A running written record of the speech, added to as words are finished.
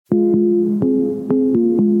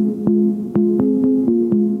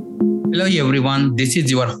Hello everyone, this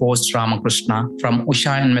is your host Ramakrishna from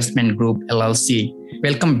Usha Investment Group LLC.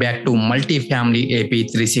 Welcome back to Multifamily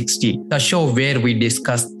AP 360, the show where we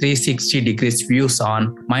discuss 360 degrees views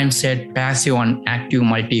on mindset, passive and active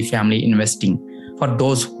multifamily investing for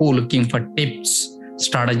those who are looking for tips,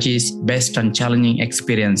 strategies based on challenging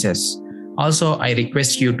experiences. Also, I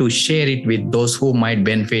request you to share it with those who might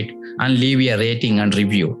benefit and leave a rating and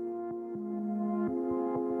review.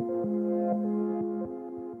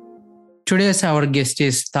 Today's our guest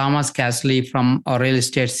is Thomas Castelli from Real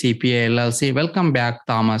Estate CPA LLC. Welcome back,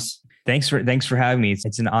 Thomas. Thanks for having me.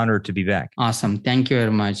 It's an honor to be back. Awesome. Thank you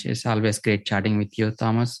very much. It's always great chatting with you,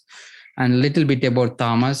 Thomas. And a little bit about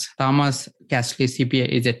Thomas. Thomas Castelli CPA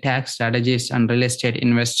is a tax strategist and real estate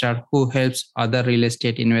investor who helps other real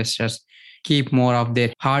estate investors keep more of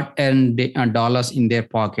their hard-earned dollars in their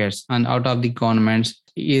pockets and out of the government's.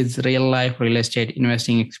 His real-life real estate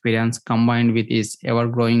investing experience combined with his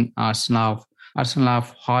ever-growing arsenal of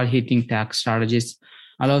hard-hitting tax strategies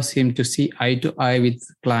allows him to see eye to eye with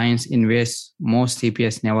clients in ways most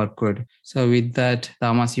CPAs never could. So with that,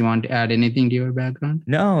 Thomas, you want to add anything to your background?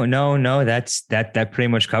 No. That pretty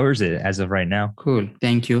much covers it as of right now. Cool.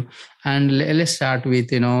 Thank you. And let's start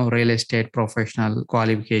with, real estate professional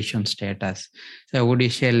qualification status. So would you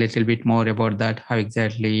share a little bit more about that? How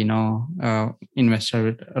exactly, real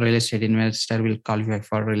estate investor will qualify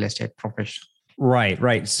for real estate professional?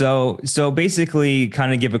 Right. So basically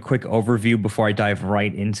kind of give a quick overview before I dive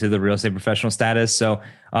right into the real estate professional status. So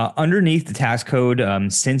underneath the tax code,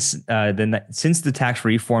 since the Tax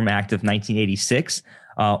Reform Act of 1986,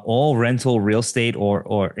 all rental real estate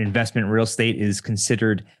or investment real estate is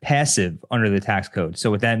considered passive under the tax code. So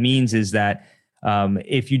what that means is that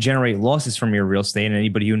if you generate losses from your real estate, and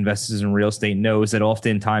anybody who invests in real estate knows that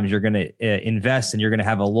oftentimes you're going to invest and you're going to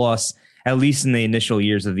have a loss, at least in the initial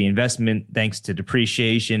years of the investment, thanks to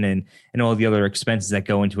depreciation and all the other expenses that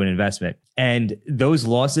go into an investment. And those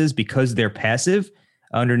losses, because they're passive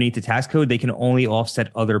underneath the tax code, they can only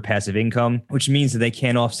offset other passive income, which means that they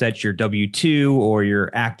can't offset your W-2 or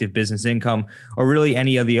your active business income or really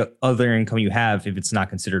any of the other income you have if it's not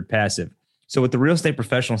considered passive. So what the real estate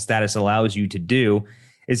professional status allows you to do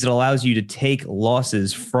is it allows you to take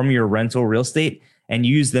losses from your rental real estate and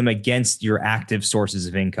use them against your active sources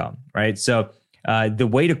of income, right? So the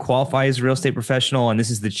way to qualify as a real estate professional, and this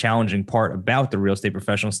is the challenging part about the real estate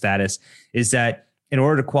professional status, is that in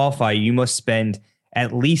order to qualify, you must spend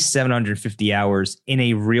at least 750 hours in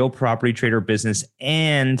a real property trader business,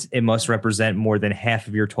 and it must represent more than half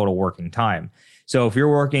of your total working time. So if you're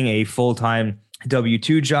working a full-time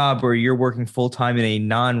W-2 job or you're working full-time in a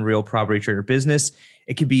non-real property trader business,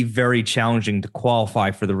 it can be very challenging to qualify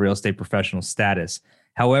for the real estate professional status.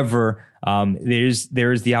 However, there's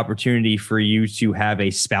the opportunity for you to have a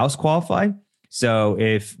spouse qualify. So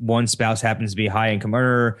if one spouse happens to be a high income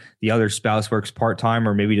earner, the other spouse works part-time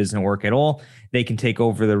or maybe doesn't work at all, they can take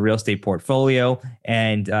over the real estate portfolio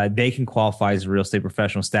and they can qualify as a real estate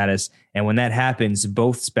professional status. And when that happens,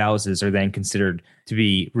 both spouses are then considered to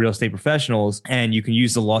be real estate professionals, and you can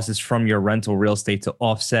use the losses from your rental real estate to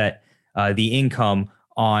offset the income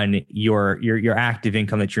on your active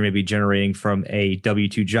income that you're maybe generating from a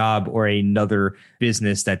W-2 job or another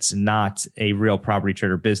business that's not a real property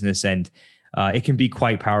trader business. And it can be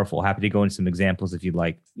quite powerful. Happy to go into some examples if you'd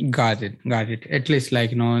like. Got it. At least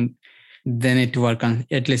then it work on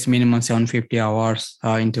at least minimum 750 hours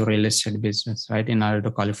into real estate business, right? In order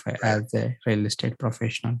to qualify as a real estate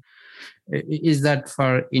professional. Is that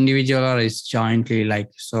for individual or is jointly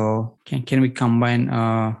so can we combine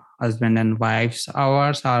husband and wife's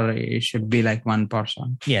hours, or it should be like one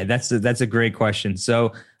person? Yeah, that's a great question.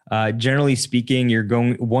 So generally speaking, you're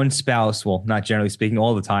going one spouse, well, not generally speaking,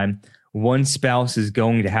 all the time, one spouse is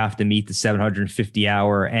going to have to meet the 750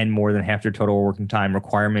 hour and more than half their total working time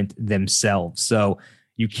requirement themselves. So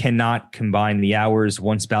you cannot combine the hours.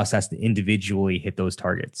 One spouse has to individually hit those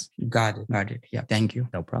targets. Got it. Yeah, thank you.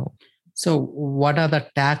 No problem. So what are the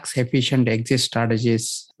tax efficient exit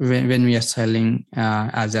strategies when we are selling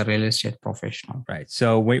as a real estate professional? Right.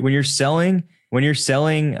 So when you're selling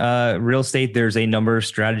real estate, there's a number of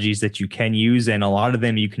strategies that you can use, and a lot of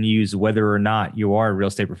them you can use whether or not you are a real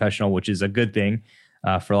estate professional, which is a good thing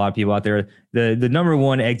for a lot of people out there. The number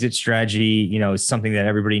one exit strategy, is something that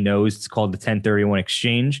everybody knows. It's called the 1031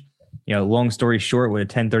 exchange. Long story short, what a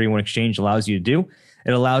 1031 exchange allows you to do,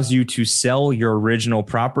 it allows you to sell your original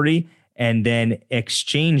property and then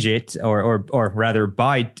exchange it, or rather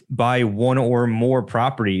buy one or more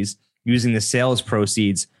properties using the sales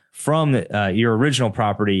proceeds from your original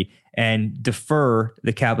property and defer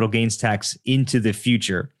the capital gains tax into the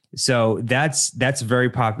future. So that's a very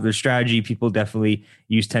popular strategy. People definitely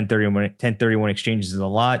use 1031 exchanges a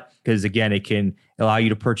lot because, again, it can allow you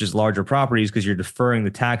to purchase larger properties because you're deferring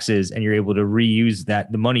the taxes and you're able to reuse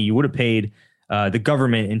the money you would have paid the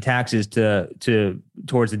government in taxes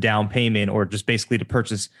towards the down payment, or just basically to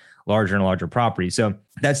purchase larger and larger properties. So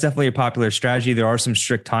that's definitely a popular strategy. There are some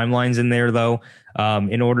strict timelines in there, though.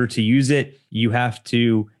 In order to use it,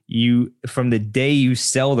 from the day you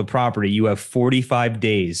sell the property, you have 45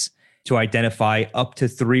 days to identify up to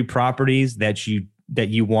 3 properties that you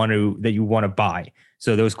want to buy.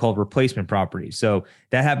 So those called replacement properties. So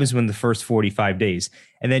that happens within the first 45 days.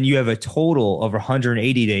 And then you have a total of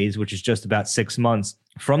 180 days, which is just about 6 months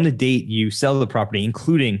from the date you sell the property,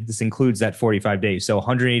 this includes that 45 days. So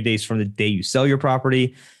 180 days from the day you sell your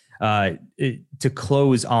property to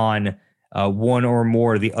close on one or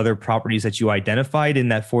more of the other properties that you identified in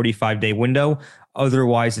that 45-day window.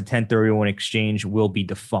 Otherwise, the 1031 exchange will be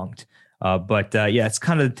defunct. It's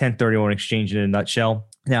kind of the 1031 exchange in a nutshell.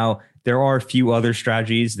 Now, there are a few other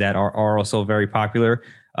strategies that are also very popular.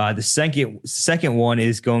 The second one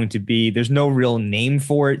is going to be, there's no real name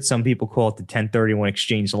for it. Some people call it the 1031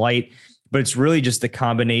 exchange light, but it's really just a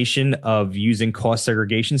combination of using cost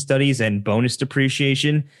segregation studies and bonus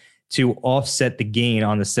depreciation to offset the gain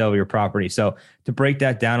on the sale of your property. So to break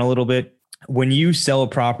that down a little bit, when you sell a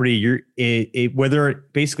property,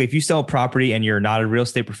 if you sell a property and you're not a real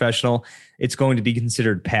estate professional, it's going to be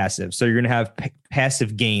considered passive. So you're going to have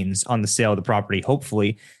passive gains on the sale of the property,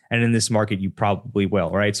 hopefully. And in this market, you probably will,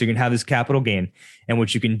 right? So you're going to have this capital gain. And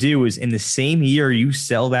what you can do is in the same year you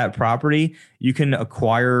sell that property, you can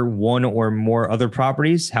acquire one or more other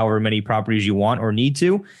properties, however many properties you want or need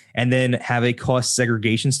to, and then have a cost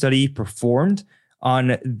segregation study performed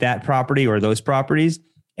on that property or those properties.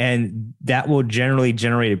 And that will generally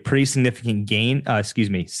generate a pretty significant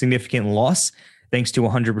significant loss, thanks to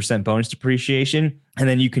 100% bonus depreciation. And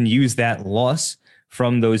then you can use that loss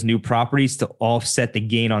from those new properties to offset the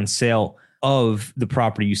gain on sale of the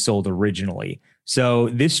property you sold originally. So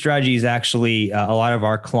this strategy is actually, a lot of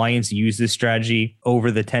our clients use this strategy over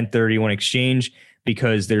the 1031 exchange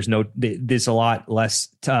because there's a lot less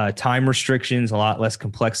time restrictions, a lot less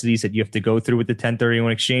complexities that you have to go through with the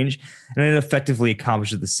 1031 exchange. And it effectively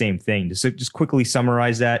accomplishes the same thing. So just quickly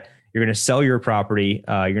summarize that. You're going to sell your property.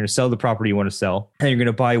 You're going to sell the property you want to sell, and you're going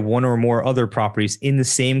to buy one or more other properties in the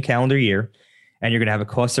same calendar year. And you're going to have a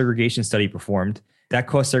cost segregation study performed. That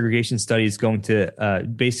cost segregation study is going to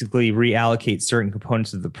basically reallocate certain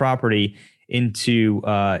components of the property into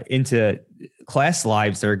class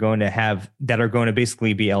lives that are going to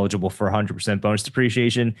basically be eligible for 100% bonus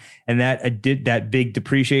depreciation. And that big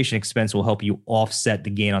depreciation expense will help you offset the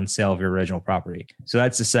gain on sale of your original property. So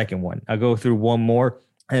that's the second one. I'll go through one more,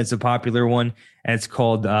 and it's a popular one, and it's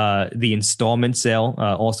called the installment sale,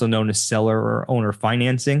 also known as seller or owner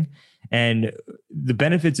financing. And the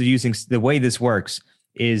benefits of using the way this works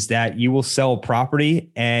is that you will sell a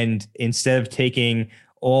property, and instead of taking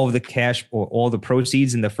all of the cash or all the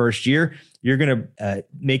proceeds in the first year, you're going to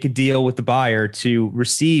make a deal with the buyer to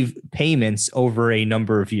receive payments over a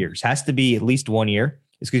number of years. Has to be at least 1 year.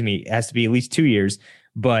 It has to be at least 2 years,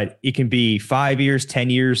 but it can be 5 years, 10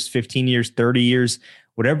 years, 15 years, 30 years,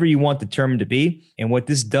 whatever you want the term to be. And what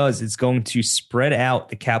this does, it's going to spread out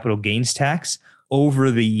the capital gains tax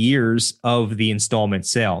over the years of the installment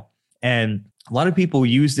sale. And a lot of people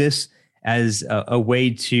use this as a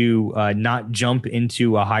way to not jump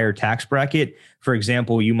into a higher tax bracket. For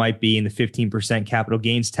example, you might be in the 15% capital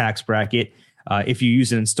gains tax bracket if you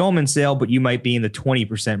use an installment sale, but you might be in the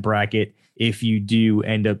 20% bracket if you do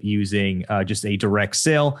end up using just a direct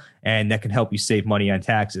sale, and that can help you save money on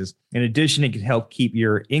taxes. In addition, it can help keep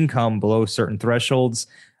your income below certain thresholds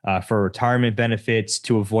for retirement benefits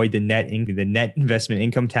to avoid the net investment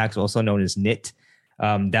income tax, also known as NIT.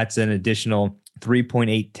 That's an additional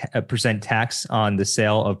 3.8% tax on the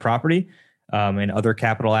sale of property and other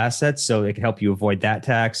capital assets. So it can help you avoid that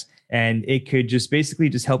tax. And it could just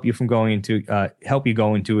basically help you from go into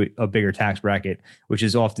a bigger tax bracket, which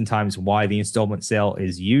is oftentimes why the installment sale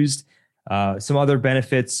is used. Some other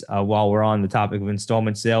benefits while we're on the topic of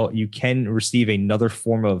installment sale, you can receive another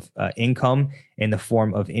form of income in the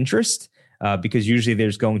form of interest. Because usually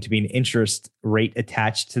there's going to be an interest rate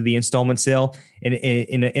attached to the installment sale.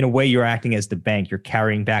 In a way, you're acting as the bank. You're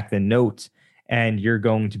carrying back the note, and you're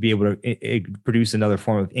going to be able to produce another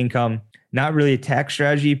form of income. Not really a tax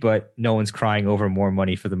strategy, but no one's crying over more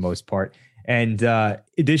money for the most part. And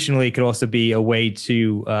additionally, it could also be a way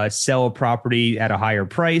to sell a property at a higher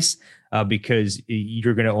price because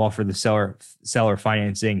you're going to offer the seller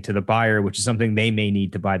financing to the buyer, which is something they may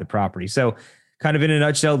need to buy the property. So kind of in a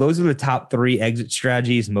nutshell, those are the top 3 exit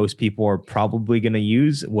strategies most people are probably going to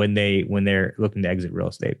use when they're looking to exit real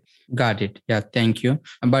estate. Got it. Yeah, thank you.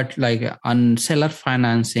 But like on seller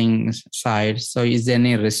financing side, so is there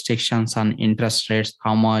any restrictions on interest rates?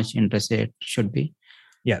 How much interest rate should be?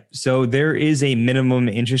 Yeah. So there is a minimum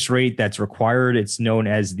interest rate that's required. It's known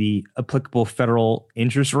as the applicable federal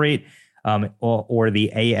interest rate, or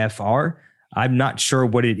the AFR. I'm not sure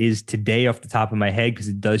what it is today off the top of my head because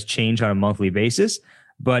it does change on a monthly basis,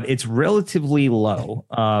 but it's relatively low.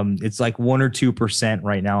 It's like 1 or 2%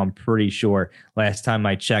 right now, I'm pretty sure, last time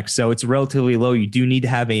I checked. So it's relatively low. You do need to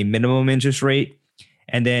have a minimum interest rate.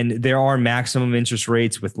 And then there are maximum interest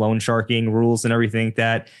rates with loan sharking rules and everything like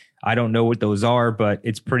that. I don't know what those are, but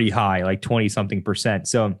it's pretty high, like 20 something percent.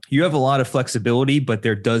 So you have a lot of flexibility, but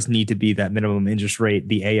there does need to be that minimum interest rate,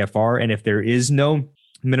 the AFR. And if there is no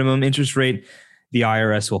minimum interest rate, the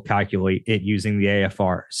IRS will calculate it using the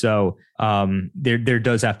AFR. So there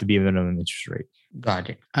does have to be a minimum interest rate.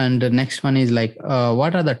 Got it. And the next one is like,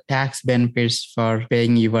 what are the tax benefits for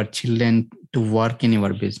paying your children to work in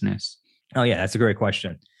your business? Oh yeah, that's a great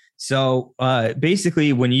question. So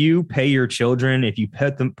basically, when you pay your children, if you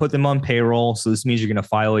put them on payroll, so this means you're going to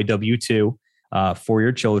file a W-2 for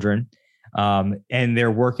your children, and if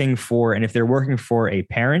they're working for a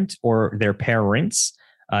parent or their parents,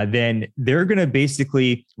 then they're going to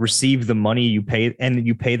basically receive the money you pay, and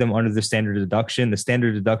you pay them under the standard deduction. The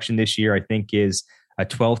standard deduction this year, I think, is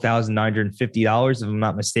 $12,950, if I'm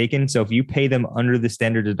not mistaken. So if you pay them under the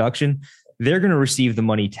standard deduction, they're going to receive the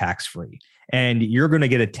money tax-free. And you're going to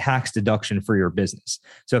get a tax deduction for your business.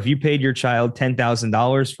 So if you paid your child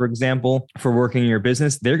 $10,000, for example, for working in your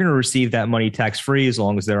business, they're going to receive that money tax-free as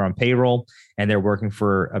long as they're on payroll and they're working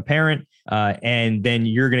for a parent. And then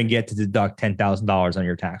you're going to get to deduct $10,000 on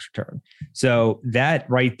your tax return. So that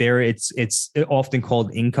right there, it's often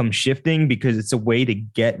called income shifting because it's a way to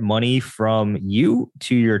get money from you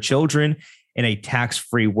to your children in a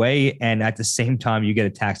tax-free way. And at the same time, you get a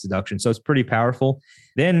tax deduction. So it's pretty powerful.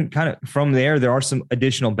 Then kind of from there are some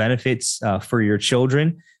additional benefits for your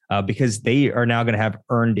children because they are now going to have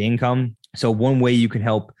earned income. So one way you can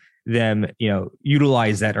help them,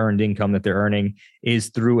 utilize that earned income that they're earning is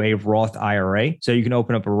through a Roth IRA. So you can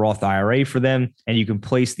open up a Roth IRA for them and you can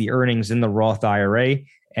place the earnings in the Roth IRA.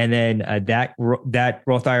 And then that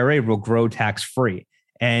Roth IRA will grow tax-free.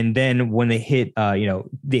 And then when they hit, the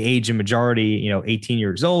age of majority, 18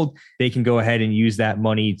 years old, they can go ahead and use that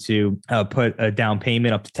money to put a down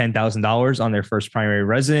payment up to $10,000 on their first primary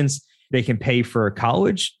residence. They can pay for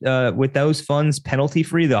college with those funds penalty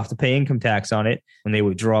free. They'll have to pay income tax on it when they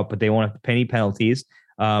withdraw, but they won't have to pay any penalties.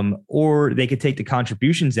 Or they could take the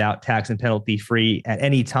contributions out tax and penalty free at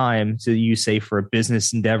any time to use, say, for a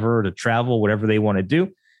business endeavor, to travel, whatever they want to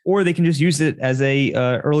do. Or they can just use it as a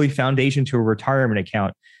early foundation to a retirement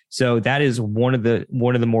account. So that is one of the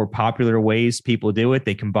more popular ways people do it.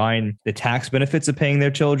 They combine the tax benefits of paying their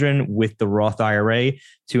children with the Roth IRA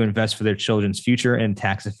to invest for their children's future in a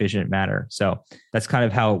tax efficient manner. So that's kind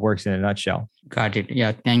of how it works in a nutshell. Got it.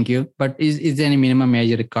 Yeah, thank you. But is there any minimum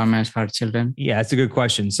age requirements for children? Yeah, that's a good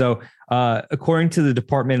question. So according to the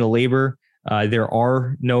Department of Labor, there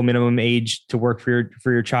are no minimum age to work for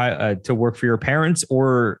your child, to work for your parents,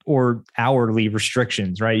 or hourly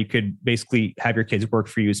restrictions, right? You could basically have your kids work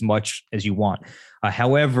for you as much as you want.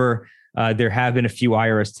 However, there have been a few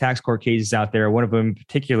IRS tax court cases out there, one of them in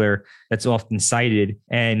particular that's often cited.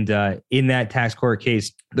 And in that tax court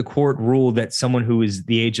case, the court ruled that someone who is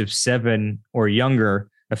the age of 7 or younger,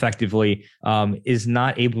 effectively, is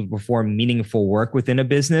not able to perform meaningful work within a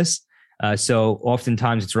business. So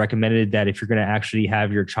oftentimes it's recommended that if you're going to actually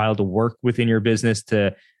have your child to work within your business,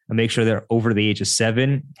 to make sure they're over the age of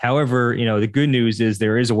 7. However, the good news is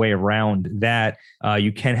there is a way around that.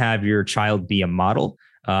 You can have your child be a model.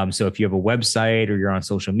 So if you have a website or you're on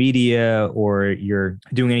social media or you're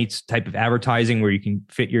doing any type of advertising where you can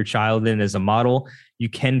fit your child in as a model, you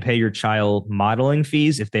can pay your child modeling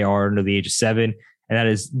fees if they are under the age of 7. And that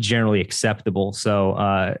is generally acceptable. So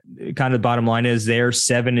kind of the bottom line is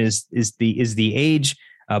 7 is the age,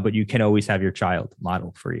 but you can always have your child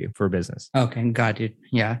model for you for business. Okay, got it.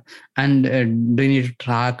 Yeah. And do you need to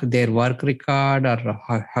track their work record,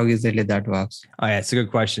 or how exactly that works? Oh, yeah, it's a good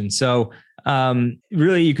question. So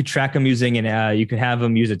really, you could track them using you can have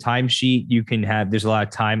them use a timesheet. There's a lot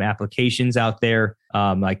of time applications out there,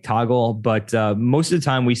 like Toggle, but most of the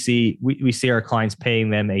time we see our clients paying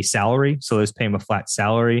them a salary. So let's pay them a flat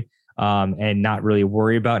salary. And not really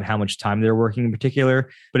worry about how much time they're working in particular.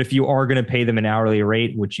 But if you are going to pay them an hourly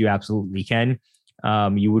rate, which you absolutely can,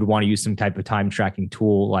 you would want to use some type of time tracking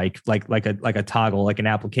tool like a Toggle, like an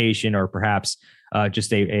application, or perhaps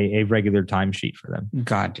just a regular timesheet for them.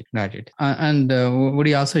 Got it. And would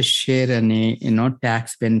you also share any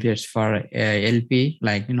tax benefits for LP,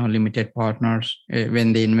 like limited partners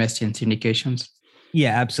when they invest in syndications?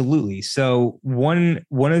 Yeah, absolutely. So one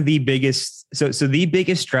of the biggest the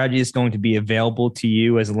biggest strategy is going to be available to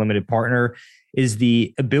you as a limited partner is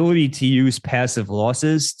the ability to use passive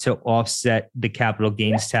losses to offset the capital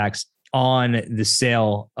gains tax on the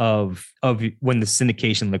sale of when the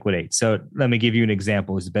syndication liquidates. So let me give you an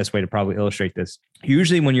example. Is the best way to probably illustrate this.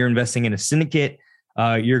 Usually when you're investing in a syndicate,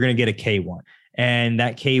 you're going to get a K1. And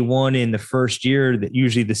that K1 in the first year, that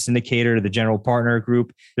usually the syndicator, the general partner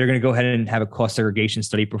group, they're going to go ahead and have a cost segregation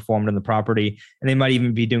study performed on the property. And they might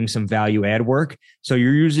even be doing some value add work. So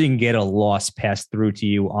you're usually going to get a loss passed through to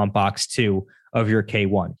you on box 2 of your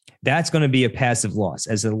K1. That's going to be a passive loss.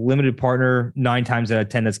 As a limited partner, 9 times out of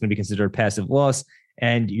 10, that's going to be considered a passive loss.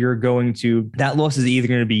 And that loss is either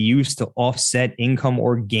going to be used to offset income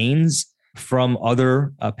or gains from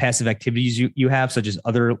other passive activities you have, such as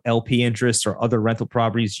other LP interests or other rental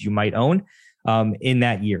properties you might own in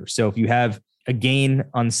that year. So if you have a gain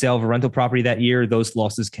on the sale of a rental property that year, those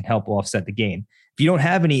losses can help offset the gain. If you don't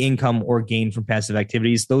have any income or gain from passive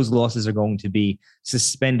activities, those losses are going to be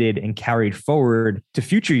suspended and carried forward to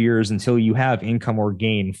future years until you have income or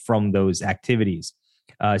gain from those activities.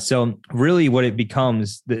 So really what it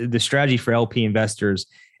becomes, the strategy for LP investors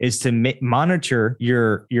is to monitor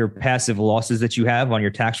your passive losses that you have on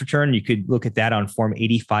your tax return. You could look at that on Form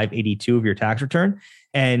 8582 of your tax return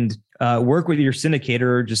and work with your syndicator,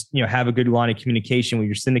 or just have a good line of communication with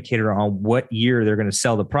your syndicator on what year they're going to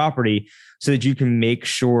sell the property, so that you can make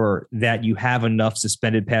sure that you have enough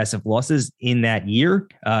suspended passive losses in that year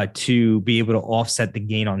to be able to offset the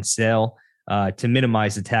gain on sale to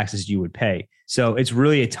minimize the taxes you would pay. So it's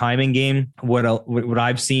really a timing game. What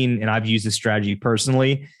I've seen, and I've used this strategy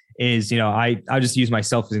personally, is I'll just use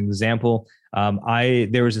myself as an example.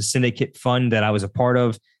 There was a syndicate fund that I was a part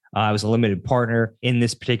of. I was a limited partner in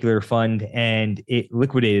this particular fund, and it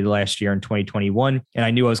liquidated last year in 2021. And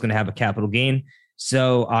I knew I was going to have a capital gain.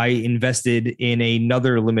 So I invested in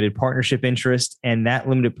another limited partnership interest, and that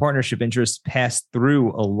limited partnership interest passed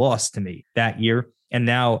through a loss to me that year. And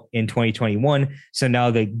now in 2021, so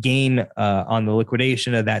now the gain on the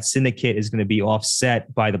liquidation of that syndicate is going to be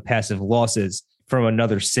offset by the passive losses from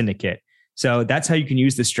another syndicate. So that's how you can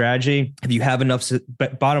use the strategy. If you have enough,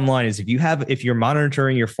 but bottom line is if you're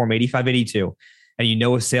monitoring your Form 8582 and you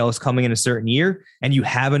know a sale is coming in a certain year and you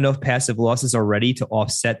have enough passive losses already to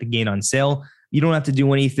offset the gain on sale, you don't have to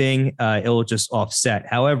do anything. It'll just offset.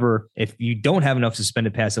 However, if you don't have enough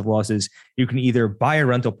suspended passive losses, you can either buy a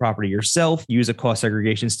rental property yourself, use a cost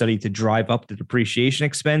segregation study to drive up the depreciation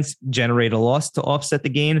expense, generate a loss to offset the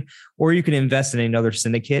gain, or you can invest in another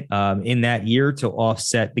syndicate in that year to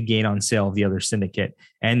offset the gain on sale of the other syndicate.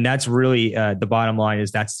 And that's really the bottom line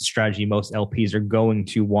is that's the strategy most LPs are going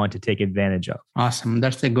to want to take advantage of. Awesome.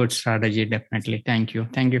 That's a good strategy. Definitely. Thank you.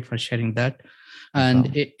 Thank you for sharing that.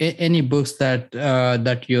 And any books that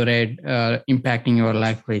you read impacting your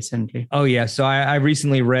life recently? Oh yeah, so I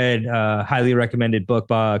recently read a highly recommended book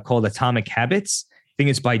called Atomic Habits. I think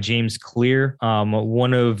it's by James Clear,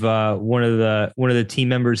 one of the team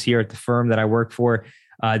members here at the firm that I work for.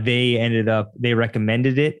 They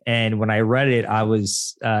recommended it, and when I read it,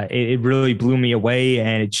 it really blew me away,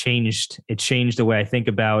 and it changed the way I think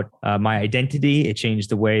about my identity. It changed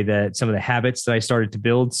the way that some of the habits that I started to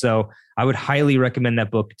build. So I would highly recommend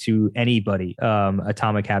that book to anybody,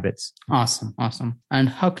 Atomic Habits. Awesome. And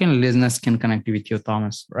how can listeners connect with you,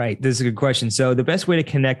 Thomas? Right. This is a good question. So the best way to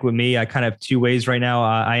connect with me, I kind of have 2 ways right now.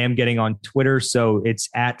 I am getting on Twitter. So it's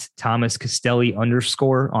at Thomas Castelli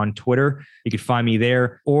 _ on Twitter. You can find me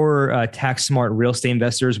there, or Tax Smart Real Estate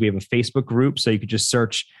Investors. We have a Facebook group. So you could just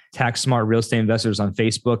search Tax Smart Real Estate Investors on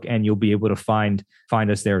Facebook, and you'll be able to find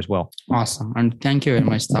us there as well. Awesome. And thank you very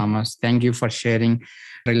much, Thomas. Thank you for sharing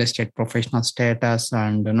real estate professional status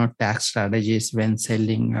and tax strategies when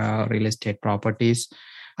selling real estate properties,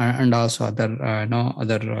 and also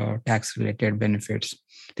other tax related benefits.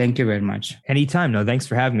 Thank you very much. Anytime. No, thanks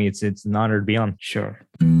for having me. It's an honor to be on. Sure.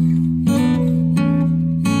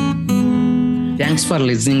 Thanks for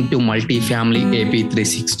listening to Multifamily AP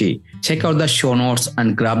 360. Check out the show notes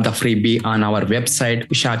and grab the freebie on our website,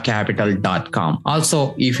 ushacapital.com.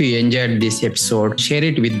 Also, if you enjoyed this episode, share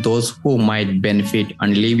it with those who might benefit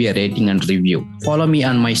and leave a rating and review. Follow me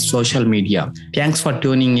on my social media. Thanks for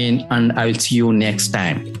tuning in, and I will see you next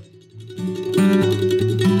time.